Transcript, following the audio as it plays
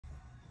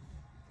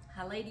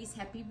Hi ladies,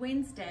 happy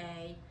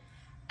Wednesday.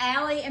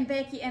 Allie and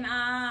Becky and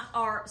I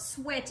are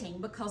sweating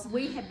because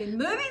we have been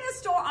moving the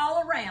store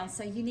all around.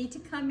 So you need to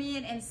come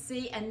in and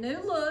see a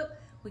new look.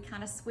 We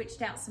kind of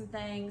switched out some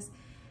things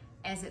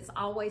as it's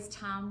always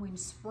time when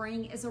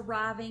spring is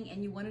arriving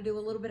and you want to do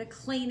a little bit of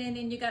cleaning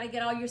and you got to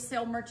get all your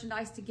sale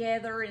merchandise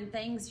together and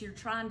things. You're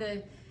trying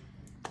to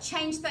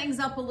change things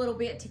up a little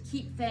bit to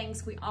keep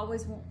things. We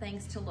always want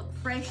things to look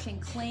fresh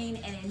and clean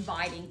and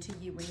inviting to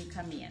you when you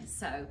come in.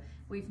 So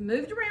we've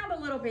moved around a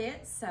little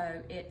bit,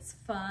 so it's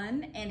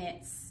fun and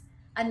it's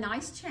a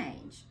nice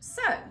change.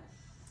 So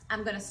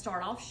I'm going to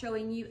start off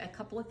showing you a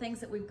couple of things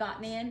that we've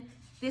gotten in.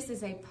 This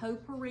is a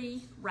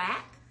potpourri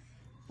rack.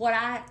 What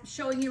I'm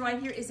showing you right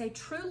here is a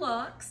True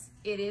Luxe.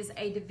 It is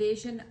a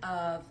division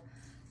of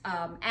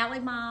Allie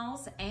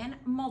Miles and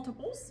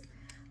Multiples.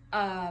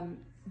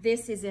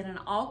 This is in an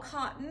all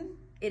cotton.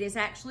 It is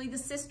actually the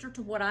sister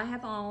to what I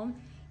have on.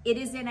 It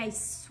is in a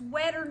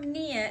sweater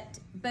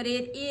knit, but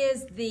it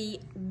is the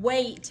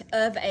weight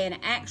of an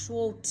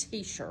actual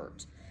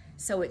t-shirt.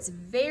 So it's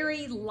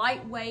very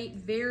lightweight,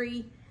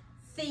 very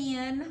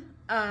thin.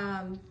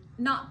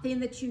 Not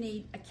thin that you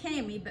need a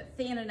cami, but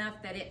thin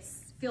enough that it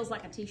feels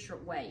like a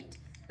t-shirt weight,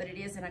 but it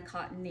is in a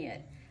cotton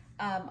knit.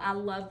 I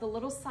love the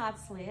little side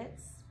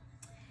slits.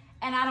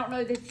 And I don't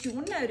know that you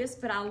will notice,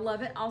 but I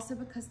love it also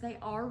because they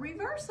are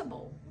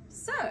reversible.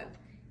 So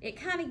it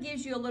kind of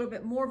gives you a little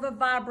bit more of a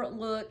vibrant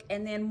look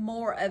and then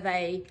more of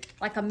a,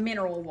 like a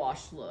mineral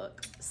wash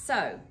look.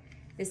 So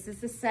this is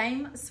the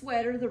same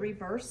sweater, the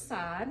reverse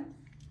side.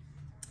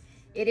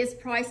 It is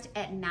priced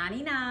at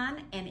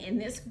 $99, and in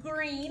this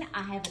green,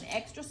 I have an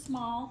extra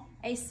small,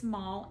 a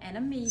small, and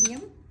a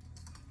medium.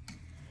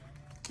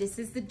 This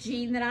is the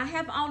jean that I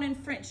have on in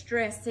French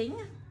dressing.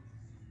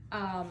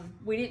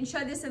 We didn't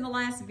show this in the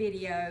last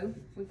video.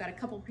 We've got a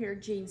couple pair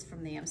of jeans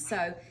from them.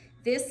 So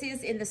this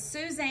is in the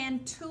Suzanne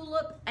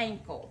Tulip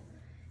ankle.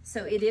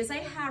 So it is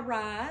a high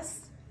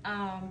rise,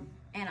 and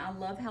I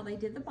love how they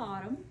did the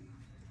bottom.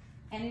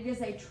 And it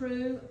is a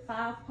true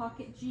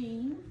 5-pocket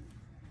jean,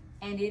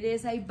 and it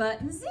is a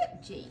button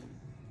zip jean.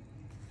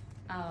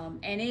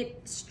 And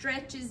it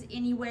stretches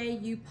any way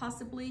you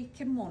possibly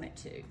can want it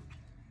to.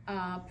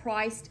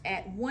 Priced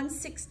at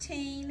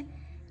 $116.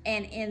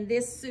 And in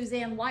this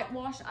Suzanne light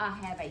wash, I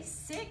have a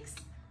 6,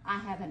 I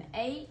have an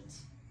 8,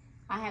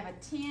 I have a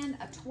 10,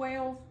 a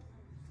 12,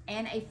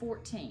 and a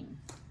 14.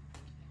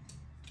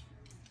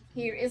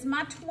 Here is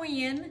my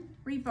twin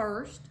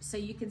reversed, so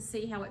you can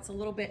see how it's a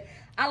little bit,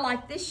 I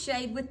like this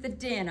shade with the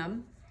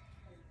denim,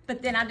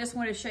 but then I just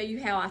want to show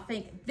you how I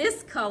think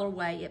this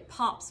colorway, it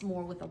pops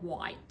more with a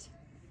white.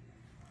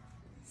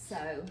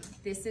 So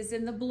this is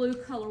in the blue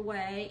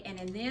colorway, and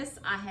in this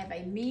I have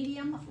a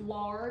medium,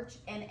 large,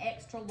 and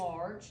extra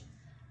large,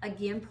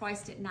 again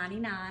priced at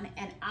 $99,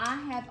 and I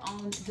have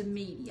on the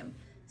medium.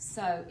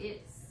 So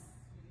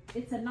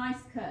it's a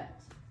nice cut.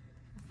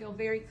 I feel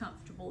very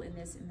comfortable in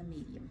this in the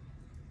medium.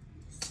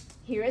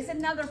 Here is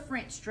another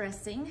French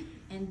dressing,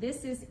 and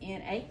this is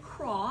in a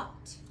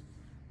cropped.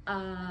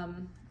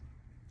 Gonna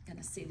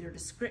see their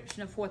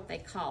description of what they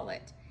call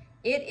it.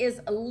 It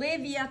is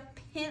Olivia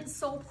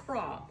pencil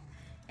crop.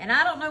 And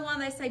I don't know why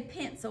they say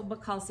pencil,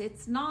 because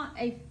it's not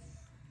a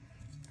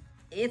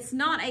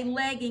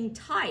legging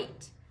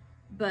tight,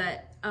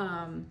 but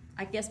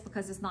I guess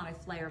because it's not a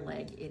flare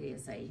leg, it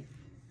is a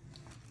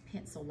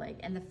pencil leg.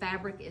 And the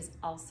fabric is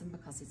awesome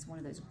because it's one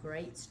of those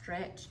great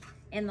stretch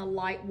in the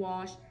light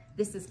wash.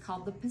 This is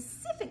called the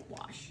Pacific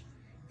wash.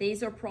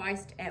 These are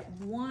priced at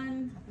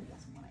I think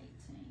that's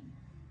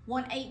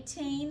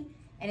 $118.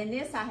 And in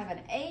this I have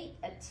an 8,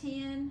 a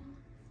 10,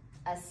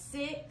 a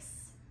 6,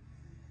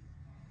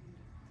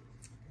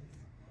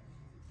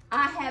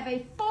 I have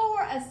a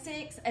 4, a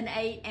 6, an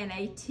 8, and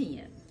a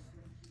 10.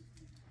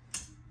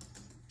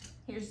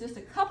 Here's just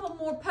a couple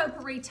more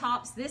potpourri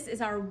tops. This is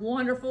our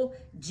wonderful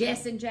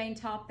Jess and Jane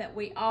top that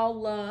we all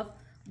love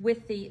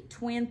with the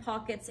twin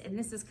pockets. And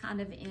this is kind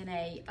of in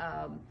a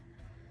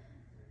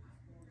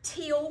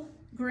teal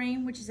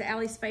green, which is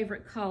Allie's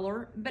favorite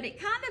color. But it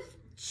kind of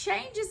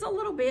changes a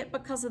little bit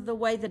because of the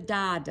way the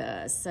dye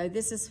does. So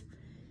this is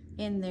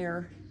in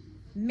their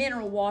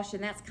mineral wash,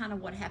 and that's kind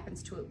of what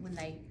happens to it when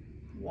they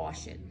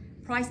wash it.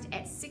 Priced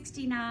at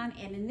 $69,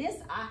 and in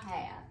this I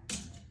have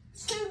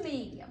 2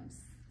 mediums,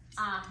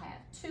 I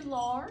have 2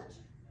 large,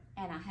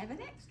 and I have an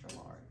extra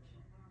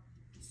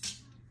large.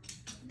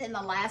 Then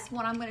the last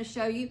one I'm going to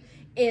show you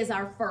is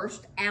our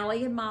first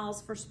Allie and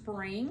Miles for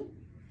spring.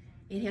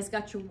 It has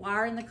got your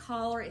wire in the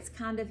collar. It's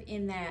kind of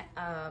in that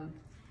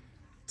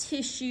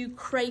tissue,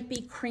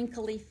 crepey,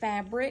 crinkly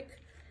fabric.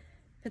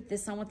 Put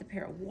this on with a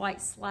pair of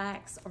white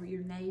slacks or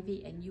your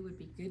navy, and you would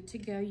be good to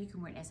go. You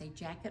can wear it as a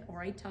jacket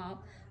or a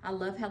top. I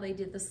love how they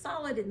did the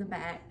solid in the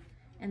back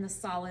and the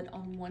solid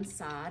on one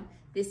side.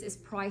 This is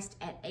priced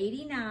at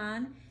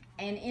 $89,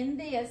 and in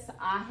this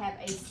I have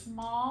a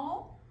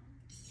small,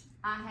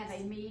 I have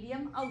a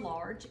medium, a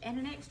large, and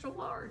an extra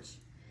large.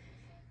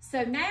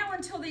 So now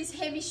until these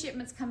heavy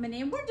shipments coming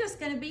in, we're just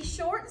gonna be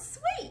short and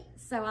sweet.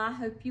 So I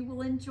hope you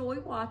will enjoy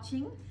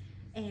watching.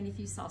 And if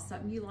you saw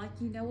something you like,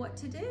 you know what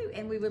to do.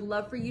 And we would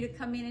love for you to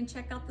come in and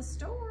check out the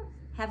store.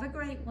 Have a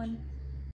great one.